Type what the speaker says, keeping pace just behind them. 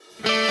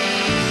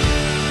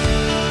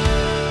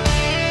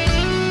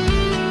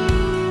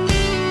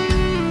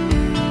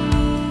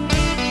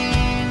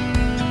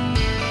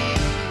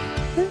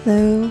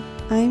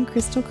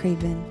Crystal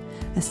Craven,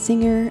 a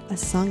singer, a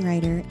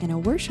songwriter, and a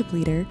worship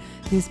leader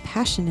who's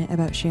passionate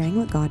about sharing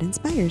what God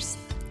inspires.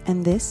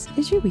 And this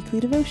is your weekly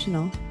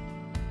devotional.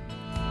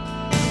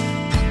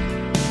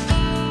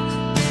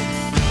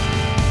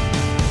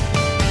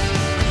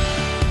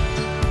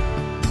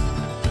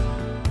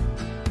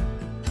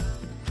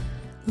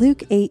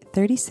 Luke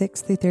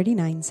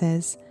 8:36-39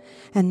 says,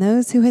 "And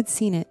those who had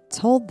seen it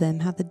told them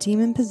how the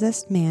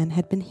demon-possessed man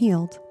had been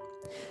healed.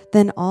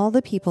 Then all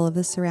the people of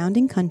the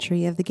surrounding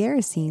country of the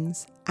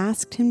Gerasenes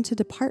asked him to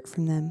depart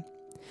from them,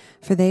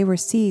 for they were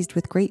seized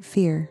with great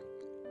fear.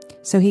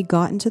 So he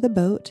got into the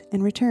boat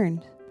and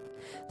returned.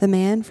 The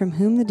man from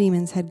whom the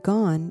demons had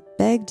gone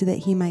begged that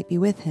he might be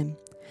with him.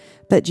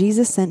 But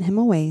Jesus sent him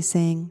away,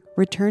 saying,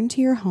 'Return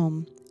to your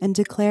home and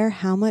declare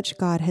how much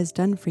God has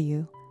done for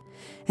you.'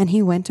 And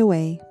he went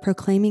away,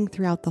 proclaiming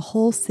throughout the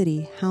whole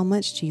city how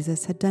much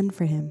Jesus had done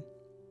for him."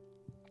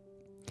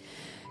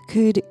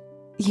 Could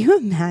you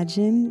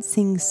imagine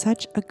seeing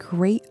such a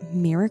great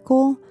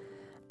miracle?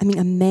 I mean,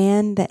 a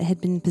man that had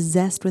been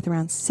possessed with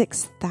around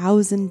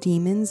 6,000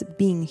 demons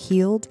being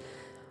healed,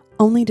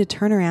 only to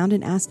turn around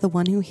and ask the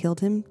one who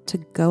healed him to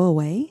go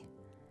away?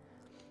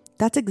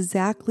 That's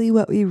exactly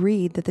what we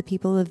read that the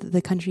people of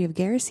the country of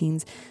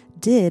Gerasenes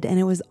did, and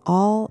it was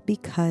all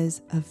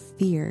because of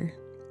fear.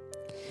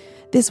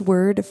 This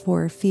word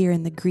for fear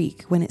in the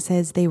Greek, when it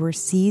says they were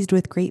seized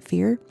with great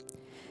fear,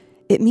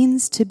 it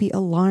means to be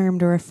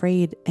alarmed or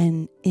afraid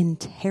and in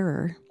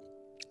terror.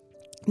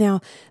 Now,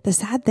 the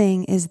sad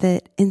thing is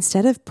that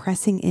instead of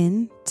pressing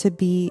in to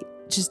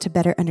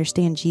better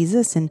understand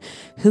Jesus and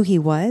who he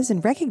was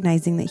and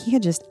recognizing that he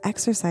had just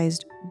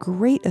exercised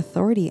great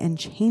authority and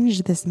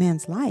changed this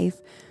man's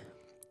life,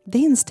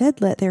 they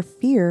instead let their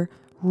fear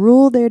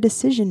rule their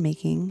decision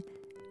making,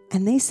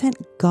 and they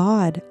sent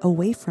God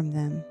away from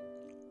them.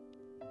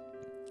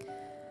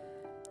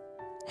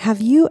 Have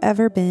you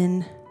ever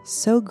been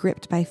so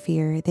gripped by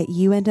fear that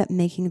you end up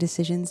making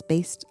decisions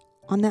based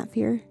on that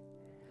fear?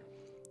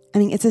 I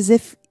mean, it's as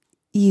if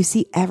you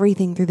see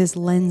everything through this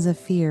lens of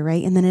fear,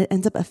 right? And then it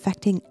ends up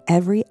affecting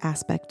every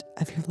aspect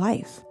of your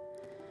life.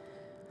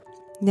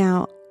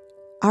 Now,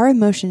 our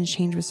emotions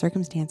change with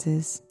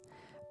circumstances,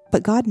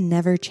 but God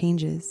never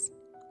changes.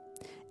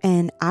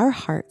 And our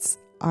hearts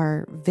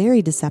are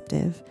very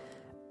deceptive,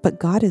 but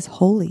God is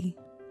holy.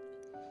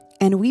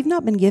 And we've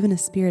not been given a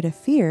spirit of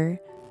fear,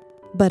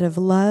 but of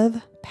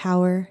love,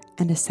 power,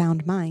 and a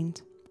sound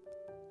mind.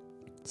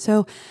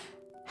 So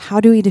how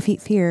do we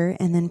defeat fear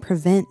and then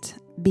prevent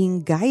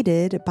being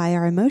guided by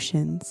our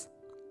emotions?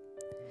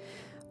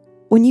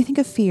 When you think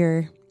of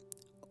fear,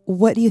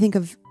 what do you think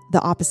of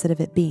the opposite of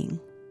it being?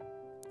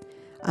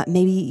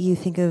 Maybe you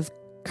think of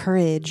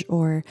courage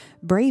or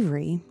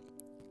bravery,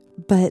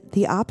 but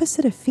the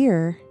opposite of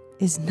fear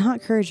is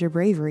not courage or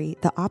bravery.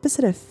 The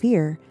opposite of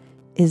fear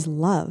is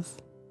love.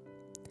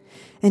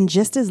 And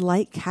just as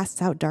light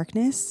casts out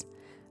darkness,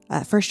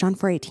 1 John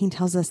 4:18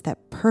 tells us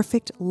that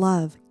perfect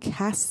love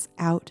casts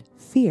out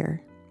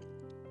fear.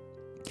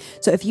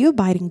 So if you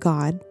abide in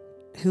God,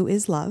 who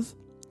is love,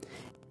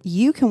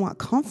 you can walk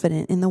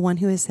confident in the one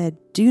who has said,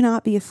 "Do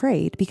not be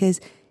afraid," because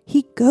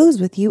he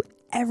goes with you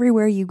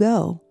everywhere you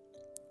go.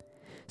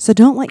 So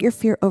don't let your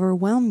fear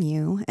overwhelm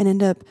you and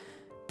end up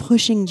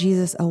pushing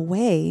Jesus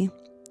away.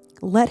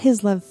 Let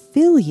his love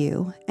fill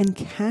you and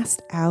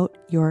cast out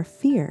your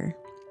fear.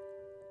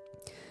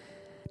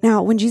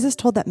 Now, when Jesus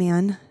told that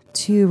man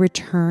to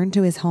return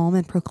to his home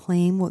and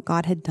proclaim what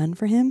God had done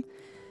for him,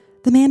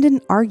 the man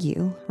didn't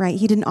argue, right?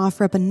 He didn't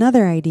offer up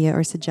another idea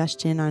or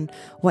suggestion on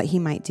what he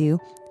might do.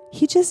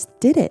 He just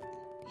did it.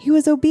 He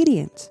was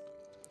obedient.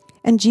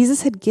 And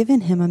Jesus had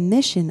given him a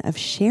mission of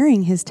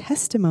sharing his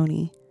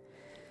testimony.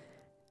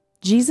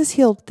 Jesus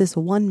healed this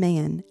one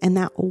man, and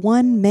that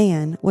one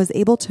man was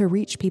able to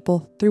reach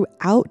people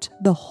throughout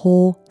the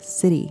whole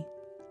city.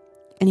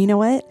 And you know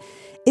what?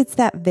 It's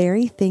that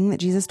very thing that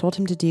Jesus told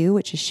him to do,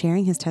 which is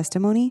sharing his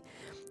testimony,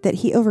 that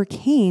he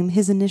overcame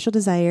his initial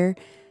desire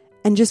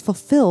and just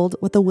fulfilled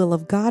what the will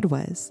of God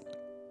was.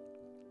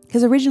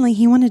 Because originally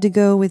he wanted to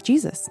go with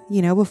Jesus,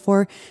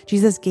 before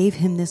Jesus gave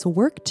him this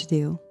work to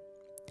do.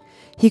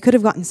 He could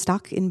have gotten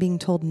stuck in being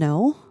told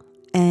no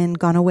and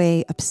gone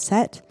away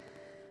upset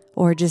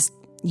or just,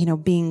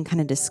 being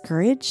kind of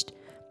discouraged.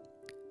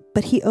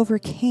 But he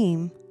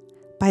overcame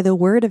by the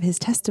word of his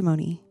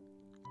testimony.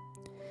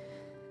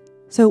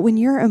 So when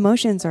your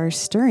emotions are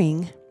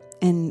stirring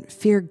and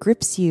fear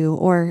grips you,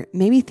 or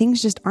maybe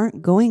things just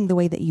aren't going the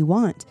way that you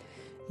want,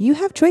 you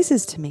have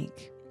choices to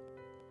make.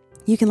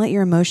 You can let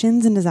your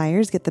emotions and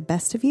desires get the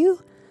best of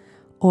you,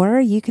 or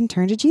you can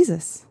turn to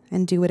Jesus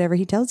and do whatever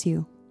he tells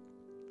you.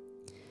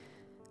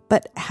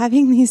 But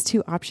having these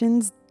two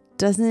options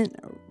doesn't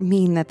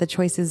mean that the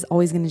choice is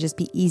always going to just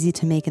be easy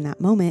to make in that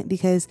moment,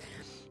 because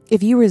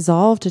if you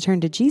resolve to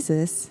turn to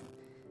Jesus,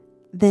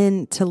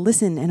 then to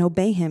listen and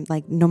obey him,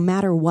 like no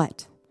matter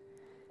what,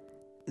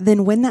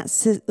 then when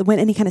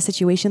any kind of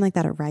situation like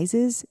that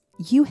arises,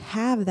 you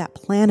have that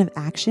plan of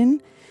action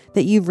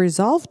that you've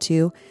resolved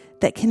to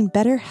that can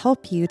better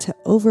help you to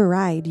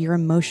override your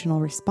emotional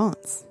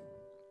response.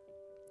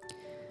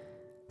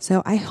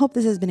 So I hope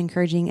this has been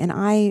encouraging, and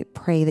I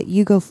pray that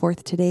you go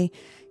forth today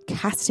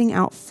casting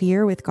out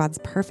fear with God's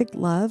perfect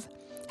love,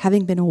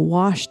 having been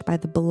washed by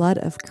the blood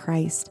of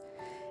Christ,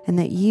 and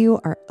that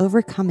you are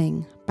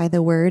overcoming by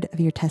the word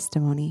of your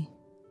testimony.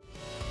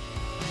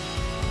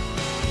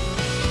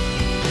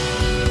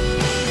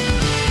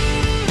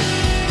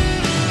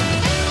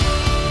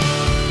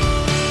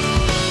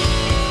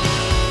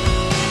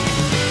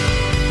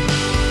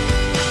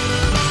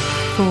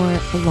 For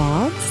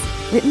blogs,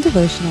 written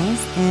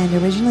devotionals, and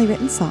originally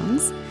written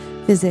songs,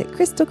 visit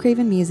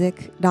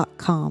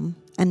crystalcravenmusic.com,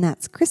 and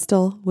that's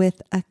Crystal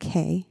with a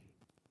K.